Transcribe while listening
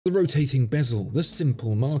The rotating bezel, the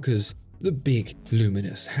simple markers, the big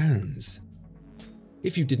luminous hands.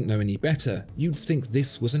 If you didn't know any better, you'd think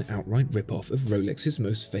this was an outright rip-off of Rolex's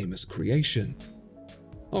most famous creation.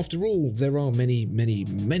 After all, there are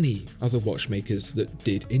many other watchmakers that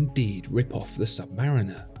did indeed rip off the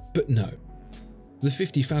Submariner. But no. The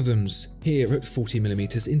 50 Fathoms, here at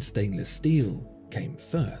 40mm in stainless steel, came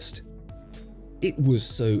first. It was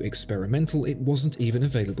so experimental it wasn't even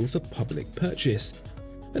available for public purchase,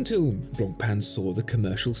 until Blancpain saw the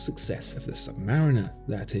commercial success of the Submariner,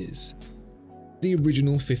 that is. The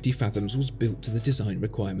original 50 Fathoms was built to the design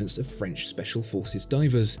requirements of French Special Forces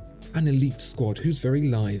divers, an elite squad whose very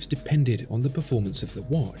lives depended on the performance of the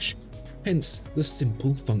watch, hence the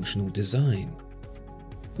simple functional design.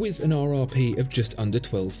 With an RRP of just under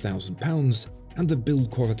 £12,000 and the build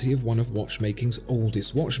quality of one of watchmaking's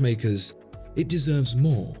oldest watchmakers, it deserves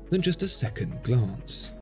more than just a second glance.